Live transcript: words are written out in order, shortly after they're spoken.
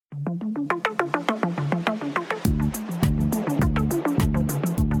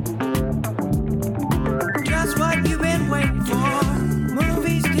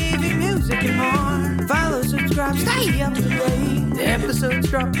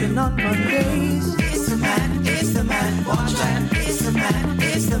dropping on Mondays. It's the man, watch that. It's the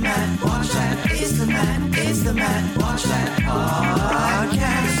man, watch that. It's the man, watch that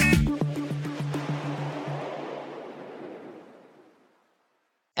podcast.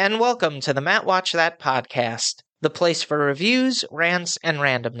 And welcome to the Matt Watch That podcast, the place for reviews, rants, and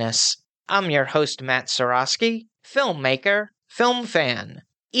randomness. I'm your host, Matt Sorosky, filmmaker, film fan.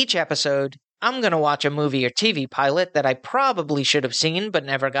 Each episode, I'm going to watch a movie or TV pilot that I probably should have seen but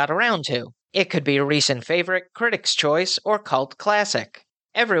never got around to. It could be a recent favorite, critic's choice, or cult classic.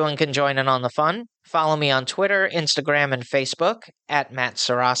 Everyone can join in on the fun. Follow me on Twitter, Instagram, and Facebook at Matt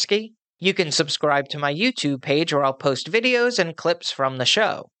Sorosky. You can subscribe to my YouTube page where I'll post videos and clips from the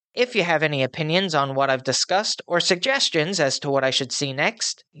show. If you have any opinions on what I've discussed or suggestions as to what I should see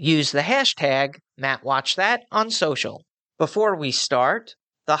next, use the hashtag MattWatchThat on social. Before we start,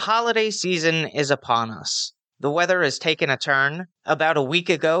 the holiday season is upon us. The weather has taken a turn. About a week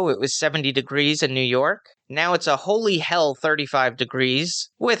ago, it was 70 degrees in New York. Now it's a holy hell 35 degrees,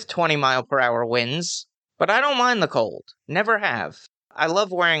 with 20-mile-per-hour winds. But I don't mind the cold. Never have. I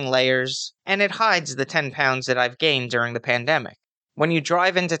love wearing layers, and it hides the 10 pounds that I've gained during the pandemic. When you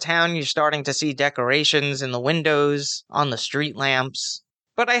drive into town, you're starting to see decorations in the windows, on the street lamps.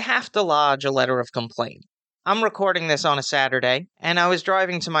 But I have to lodge a letter of complaint. I'm recording this on a Saturday, and I was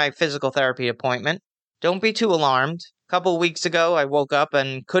driving to my physical therapy appointment. Don't be too alarmed. A couple weeks ago, I woke up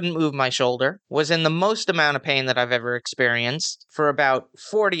and couldn't move my shoulder, was in the most amount of pain that I've ever experienced for about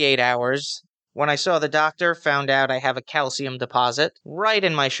 48 hours. When I saw the doctor, found out I have a calcium deposit right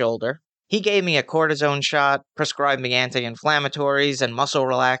in my shoulder. He gave me a cortisone shot, prescribed me anti-inflammatories and muscle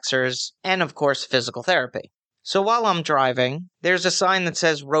relaxers, and of course physical therapy. So while I'm driving, there's a sign that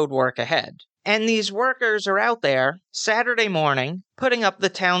says road work ahead. And these workers are out there, Saturday morning, putting up the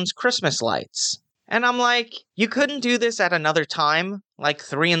town's Christmas lights. And I'm like, you couldn't do this at another time, like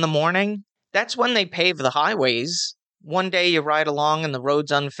 3 a.m? That's when they pave the highways. One day you ride along and the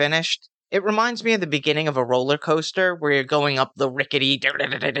road's unfinished. It reminds me of the beginning of a roller coaster where you're going up the rickety,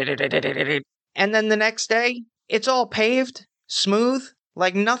 and then the next day, it's all paved, smooth,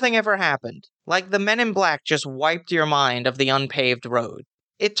 like nothing ever happened. Like the Men in Black just wiped your mind of the unpaved road.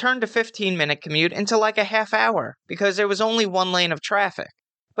 It turned a 15-minute commute into like a half hour because there was only one lane of traffic.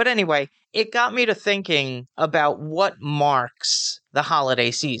 But anyway, it got me to thinking about what marks the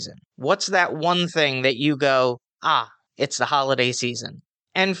holiday season. What's that one thing that you go, it's the holiday season?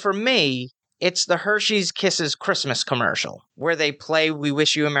 And for me, it's the Hershey's Kisses Christmas commercial, where they play We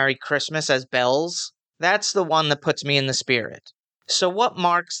Wish You a Merry Christmas as bells. That's the one that puts me in the spirit. So what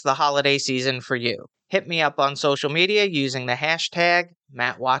marks the holiday season for you? Hit me up on social media using the hashtag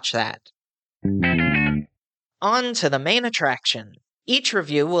MattWatchThat. On to the main attraction. Each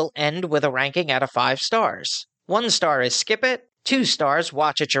review will end with a ranking out of 5 stars. 1 star is skip it, 2 stars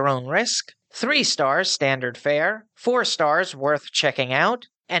watch at your own risk, 3 stars standard fare, 4 stars worth checking out,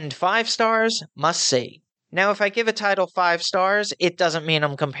 and 5 stars must see. Now if I give a title 5 stars, it doesn't mean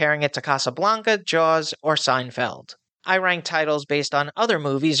I'm comparing it to Casablanca, Jaws, or Seinfeld. I rank titles based on other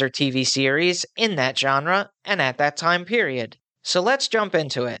movies or TV series in that genre and at that time period. So let's jump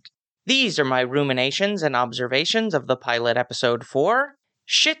into it. These are my ruminations and observations of the pilot episode for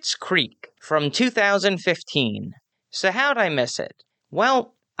Schitt's Creek from 2015. So how'd I miss it?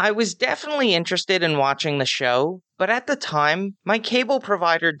 Well, I was definitely interested in watching the show, but at the time, my cable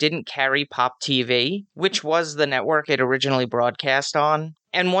provider didn't carry Pop TV, which was the network it originally broadcast on.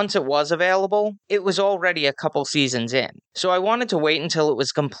 And once it was available, it was already a couple seasons in. So I wanted to wait until it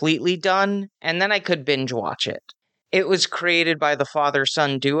was completely done, and then I could binge watch it. It was created by the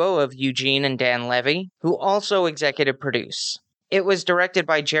father-son duo of Eugene and Dan Levy, who also executive produce. It was directed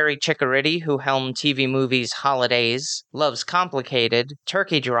by Jerry Chickaritti, who helmed TV movies Holidays, Love's Complicated,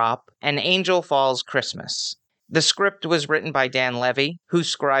 Turkey Drop, and Angel Falls Christmas. The script was written by Dan Levy, who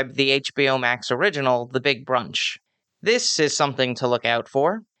scribed the HBO Max original The Big Brunch. This is something to look out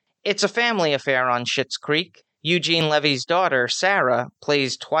for. It's a family affair on Schitt's Creek. Eugene Levy's daughter, Sarah,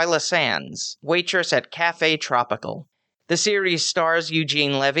 plays Twyla Sands, waitress at Café Tropical. The series stars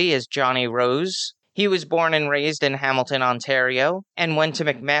Eugene Levy as Johnny Rose. He was born and raised in Hamilton, Ontario, and went to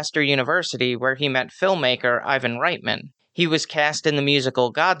McMaster University where he met filmmaker Ivan Reitman. He was cast in the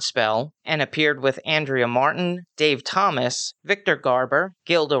musical Godspell and appeared with Andrea Martin, Dave Thomas, Victor Garber,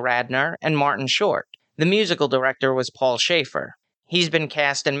 Gilda Radner, and Martin Short. The musical director was Paul Schaefer. He's been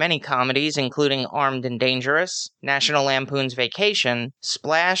cast in many comedies, including Armed and Dangerous, National Lampoon's Vacation,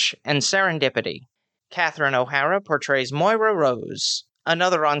 Splash, and Serendipity. Catherine O'Hara portrays Moira Rose,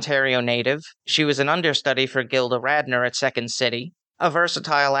 another Ontario native. She was an understudy for Gilda Radner at Second City. A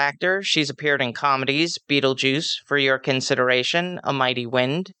versatile actor, she's appeared in comedies, Beetlejuice, For Your Consideration, A Mighty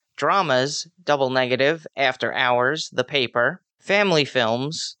Wind, dramas, Double Negative, After Hours, The Paper, family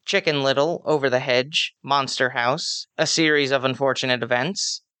films, Chicken Little, Over the Hedge, Monster House, A Series of Unfortunate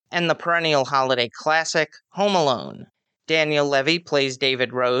Events, and the perennial holiday classic, Home Alone. Daniel Levy plays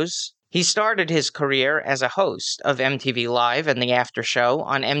David Rose. He started his career as a host of MTV Live and the After Show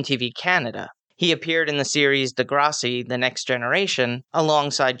on MTV Canada. He appeared in the series Degrassi, The Next Generation,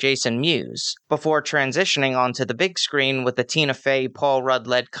 alongside Jason Mewes, before transitioning onto the big screen with the Tina Fey, Paul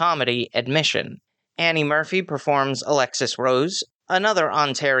Rudd-led comedy Admission. Annie Murphy performs Alexis Rose, another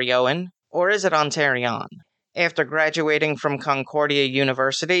Ontarioan, or is it Ontarian? After graduating from Concordia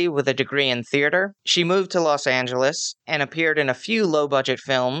University with a degree in theater, she moved to Los Angeles and appeared in a few low-budget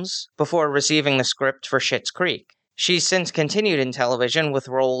films before receiving the script for Schitt's Creek. She's since continued in television with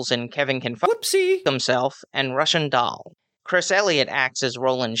roles in Kevin Can Fuck Himself and Russian Doll. Chris Elliott acts as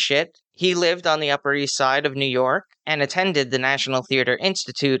Roland Schitt. He lived on the Upper East Side of New York and attended the National Theater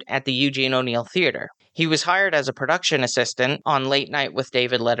Institute at the Eugene O'Neill Theater. He was hired as a production assistant on Late Night with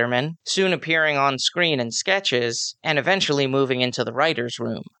David Letterman, soon appearing on screen in sketches, and eventually moving into the writer's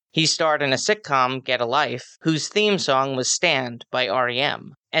room. He starred in a sitcom, Get a Life, whose theme song was Stand by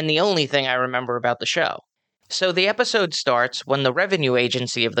R.E.M., and the only thing I remember about the show. So the episode starts when the revenue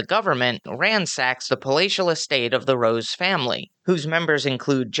agency of the government ransacks the palatial estate of the Rose family, whose members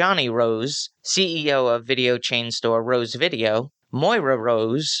include Johnny Rose, CEO of video chain store Rose Video, Moira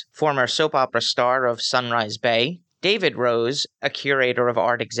Rose, former soap opera star of Sunrise Bay, David Rose, a curator of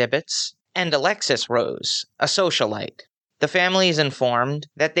art exhibits, and Alexis Rose, a socialite. The family is informed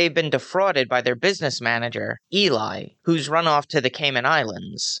that they've been defrauded by their business manager, Eli, who's run off to the Cayman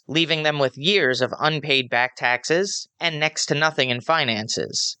Islands, leaving them with years of unpaid back taxes and next to nothing in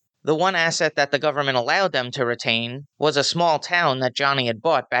finances. The one asset that the government allowed them to retain was a small town that Johnny had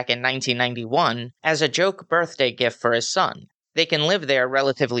bought back in 1991 as a joke birthday gift for his son. They can live there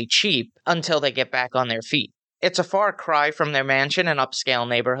relatively cheap until they get back on their feet. It's a far cry from their mansion and upscale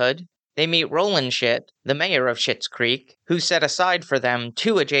neighborhood. They meet Roland Schitt, the mayor of Schitt's Creek, who set aside for them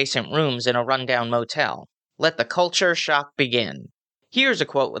 2 adjacent rooms in a rundown motel. Let the culture shock begin. Here's a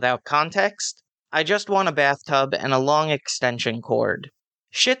quote without context. I just want a bathtub and a long extension cord.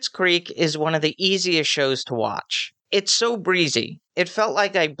 Schitt's Creek is one of the easiest shows to watch. It's so breezy. It felt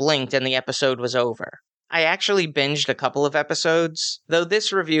like I blinked and the episode was over. I actually binged a couple of episodes, though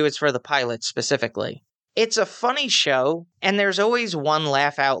this review is for the pilot specifically. It's a funny show, and there's always one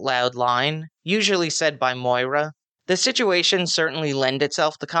laugh-out-loud line, usually said by Moira. The situation certainly lends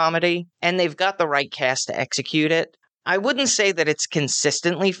itself to comedy, and they've got the right cast to execute it. I wouldn't say that it's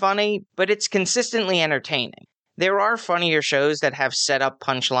consistently funny, but it's consistently entertaining. There are funnier shows that have set-up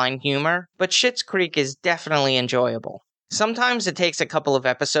punchline humor, but Schitt's Creek is definitely enjoyable. Sometimes it takes a couple of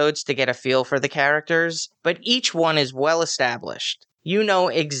episodes to get a feel for the characters, but each one is well established. You know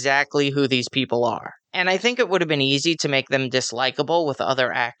exactly who these people are. And I think it would have been easy to make them dislikable with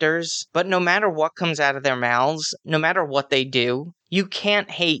other actors, but no matter what comes out of their mouths, no matter what they do, you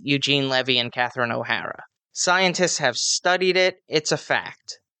can't hate Eugene Levy and Catherine O'Hara. Scientists have studied it, it's a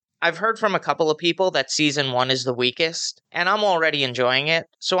fact. I've heard from a couple of people that season 1 is the weakest, and I'm already enjoying it,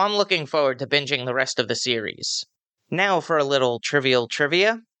 so I'm looking forward to binging the rest of the series. Now for a little trivial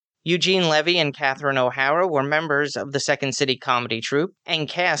trivia. Eugene Levy and Catherine O'Hara were members of the Second City comedy troupe and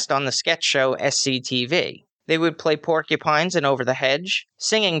cast on the sketch show SCTV. They would play porcupines in Over the Hedge,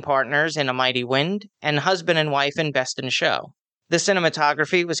 singing partners in A Mighty Wind, and husband and wife in Best in Show. The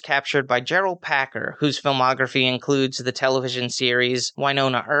cinematography was captured by Gerald Packer, whose filmography includes the television series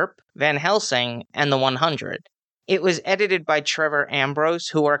Wynonna Earp, Van Helsing, and The 100. It was edited by Trevor Ambrose,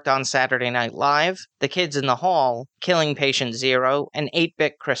 who worked on Saturday Night Live, The Kids in the Hall, Killing Patient Zero, and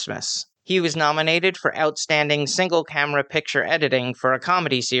 8-Bit Christmas. He was nominated for Outstanding Single-Camera Picture Editing for a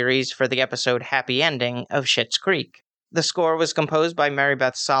comedy series for the episode Happy Ending of Schitt's Creek. The score was composed by Mary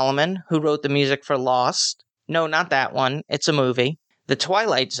Beth Solomon, who wrote the music for Lost. No, not that one. It's a movie. The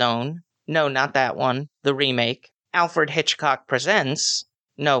Twilight Zone. No, not that one. The remake. Alfred Hitchcock Presents.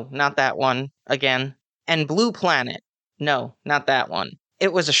 No, not that one. Again. And Blue Planet. No, not that one.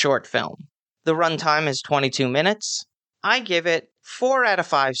 It was a short film. The runtime is 22 minutes. I give it 4 out of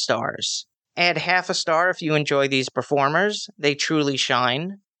 5 stars. Add half a star if you enjoy these performers. They truly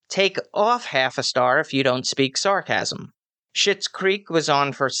shine. Take off half a star if you don't speak sarcasm. Schitt's Creek was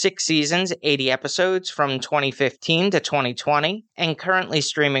on for 6 seasons, 80 episodes from 2015 to 2020, and currently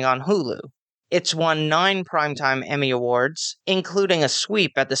streaming on Hulu. It's won 9 Primetime Emmy Awards, including a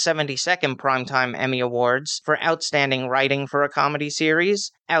sweep at the 72nd Primetime Emmy Awards for Outstanding Writing for a Comedy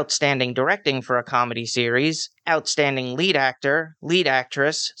Series, Outstanding Directing for a Comedy Series, Outstanding Lead Actor, Lead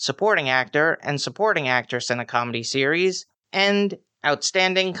Actress, Supporting Actor, and Supporting Actress in a Comedy Series, and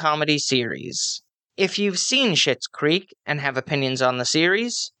Outstanding Comedy Series. If you've seen Schitt's Creek and have opinions on the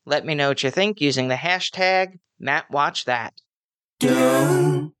series, let me know what you think using the hashtag MattWatchThat.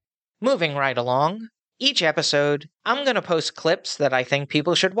 Moving right along, each episode, I'm going to post clips that I think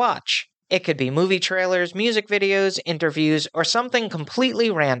people should watch. It could be movie trailers, music videos, interviews, or something completely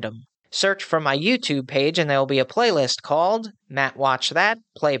random. Search for my YouTube page and there'll be a playlist called Matt Watch That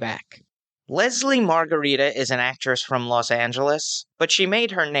Playback. Leslie Margarita is an actress from Los Angeles, but she made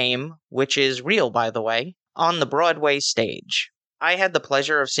her name, which is real by the way, on the Broadway stage. I had the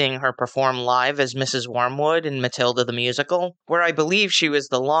pleasure of seeing her perform live as Mrs. Wormwood in Matilda the Musical, where I believe she was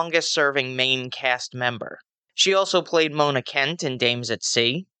the longest-serving main cast member. She also played Mona Kent in Dames at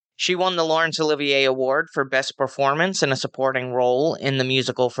Sea. She won the Laurence Olivier Award for Best Performance in a Supporting Role in the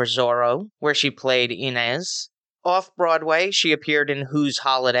musical for Zorro, where she played Inez. Off-Broadway, she appeared in Who's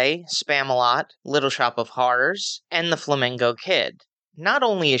Holiday, Spamalot, Little Shop of Horrors, and The Flamingo Kid. Not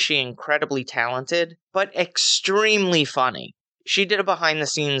only is she incredibly talented, but extremely funny. She did a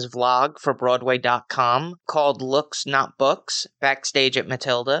behind-the-scenes vlog for Broadway.com called Looks Not Books, backstage at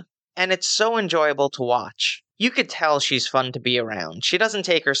Matilda, and it's so enjoyable to watch. You could tell she's fun to be around. She doesn't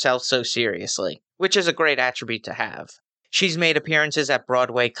take herself so seriously, which is a great attribute to have. She's made appearances at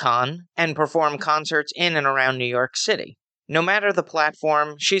Broadway Con and performed concerts in and around New York City. No matter the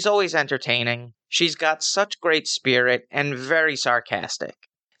platform, she's always entertaining. She's got such great spirit and very sarcastic.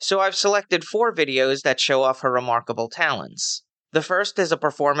 So I've selected 4 videos that show off her remarkable talents. The first is a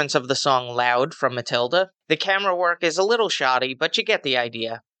performance of the song Loud from Matilda. The camera work is a little shoddy, but you get the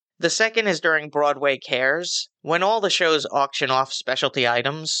idea. The second is during Broadway Cares, when all the shows auction off specialty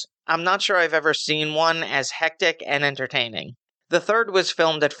items. I'm not sure I've ever seen one as hectic and entertaining. The third was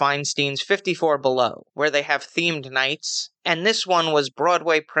filmed at Feinstein's 54 Below, where they have themed nights, and this one was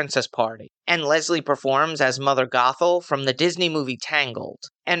Broadway Princess Party, and Leslie performs as Mother Gothel from the Disney movie Tangled,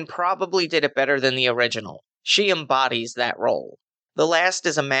 and probably did it better than the original. She embodies that role. The last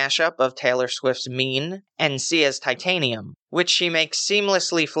is a mashup of Taylor Swift's Mean and Sia's Titanium, which she makes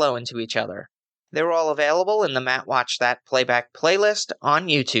seamlessly flow into each other. They're all available in the Matt Watch That Playback playlist on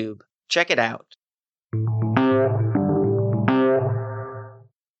YouTube. Check it out.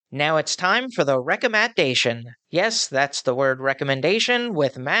 Now it's time for the recommendation. Yes, that's the word recommendation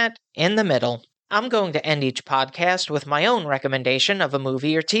with Matt in the middle. I'm going to end each podcast with my own recommendation of a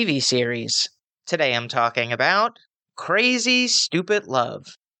movie or TV series. Today I'm talking about Crazy Stupid Love.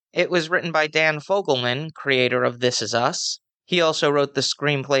 It was written by Dan Fogelman, creator of This Is Us. He also wrote the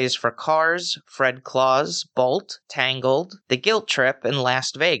screenplays for Cars, Fred Claus, Bolt, Tangled, The Guilt Trip, and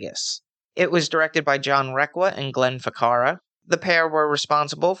Las Vegas. It was directed by John Requa and Glenn Ficarra. The pair were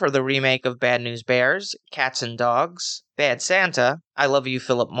responsible for the remake of Bad News Bears, Cats and Dogs, Bad Santa, I Love You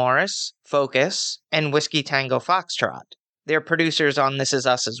Philip Morris, Focus, and Whiskey Tango Foxtrot. They're producers on This Is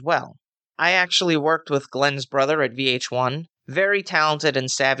Us as well. I actually worked with Glenn's brother at VH1. Very talented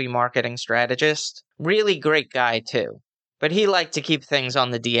and savvy marketing strategist. Really great guy, too. But he liked to keep things on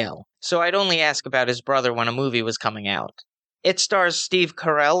the DL, so I'd only ask about his brother when a movie was coming out. It stars Steve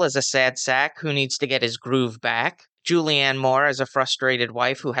Carell as a sad sack who needs to get his groove back, Julianne Moore as a frustrated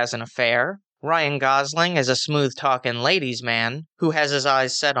wife who has an affair, Ryan Gosling as a smooth-talking ladies' man who has his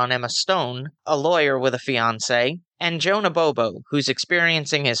eyes set on Emma Stone, a lawyer with a fiancé, and Jonah Bobo, who's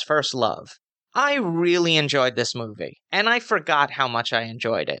experiencing his first love. I really enjoyed this movie, and I forgot how much I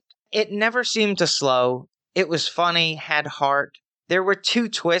enjoyed it. It never seemed to slow. It was funny, had heart. There were 2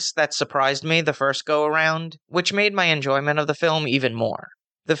 twists that surprised me the first go-around, which made my enjoyment of the film even more.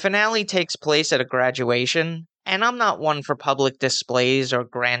 The finale takes place at a graduation, and I'm not one for public displays or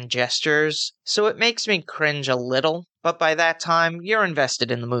grand gestures, so it makes me cringe a little, but by that time, you're invested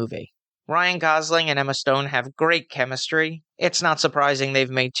in the movie. Ryan Gosling and Emma Stone have great chemistry. It's not surprising they've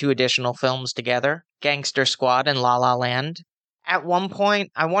made 2 additional films together, Gangster Squad and La La Land. At one point,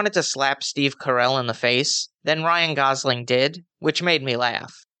 I wanted to slap Steve Carell in the face, then Ryan Gosling did, which made me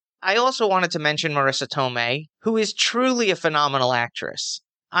laugh. I also wanted to mention Marissa Tomei, who is truly a phenomenal actress.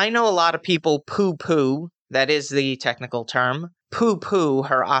 I know a lot of people poo-poo, that is the technical term, poo-poo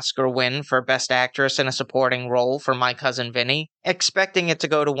her Oscar win for Best Actress in a Supporting Role for My Cousin Vinny, expecting it to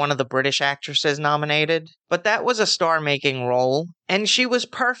go to one of the British actresses nominated. But that was a star-making role, and she was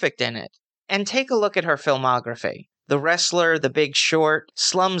perfect in it. And take a look at her filmography. The Wrestler, The Big Short,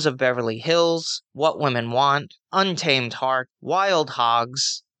 Slums of Beverly Hills, What Women Want, Untamed Heart, Wild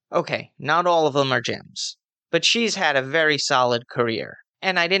Hogs, Okay, not all of them are gems, but she's had a very solid career.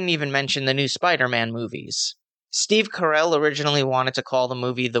 And I didn't even mention the new Spider-Man movies. Steve Carell originally wanted to call the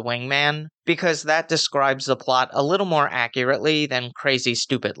movie The Wingman because that describes the plot a little more accurately than Crazy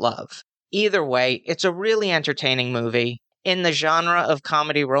Stupid Love. Either way, it's a really entertaining movie. In the genre of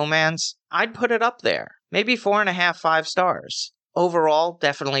comedy romance, I'd put it up there. Maybe 4.5, 5 stars. Overall,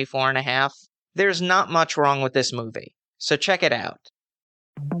 definitely 4.5. There's not much wrong with this movie, so check it out.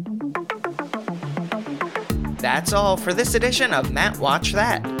 That's all for this edition of Matt Watch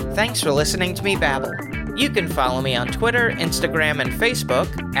That. Thanks for listening to me babble. You can follow me on Twitter, Instagram, and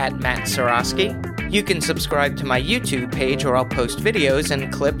Facebook at Matt Sarosky. You can subscribe to my YouTube page where I'll post videos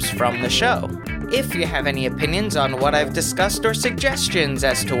and clips from the show. If you have any opinions on what I've discussed or suggestions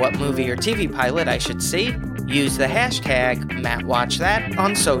as to what movie or TV pilot I should see, use the hashtag MattWatchThat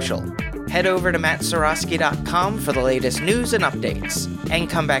on social. Head over to mattsarosky.com for the latest news and updates, and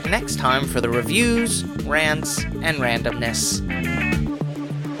come back next time for the reviews, rants, and randomness.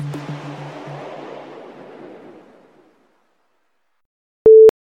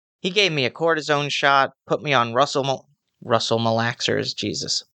 He gave me a cortisone shot, put me on Russell Malaxers,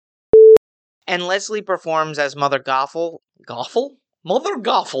 Jesus. And Leslie performs as Mother Gothel. Gothel? Mother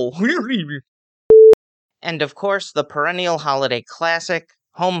Gothel. And of course, the perennial holiday classic,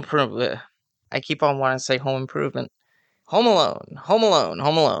 Home Improvement. I keep on wanting to say Home Improvement. Home Alone, Home Alone,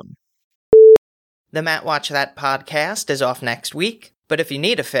 Home Alone. The Matt Watch That podcast is off next week, but if you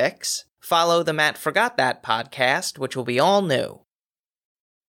need a fix, follow the Matt Forgot That podcast, which will be all new.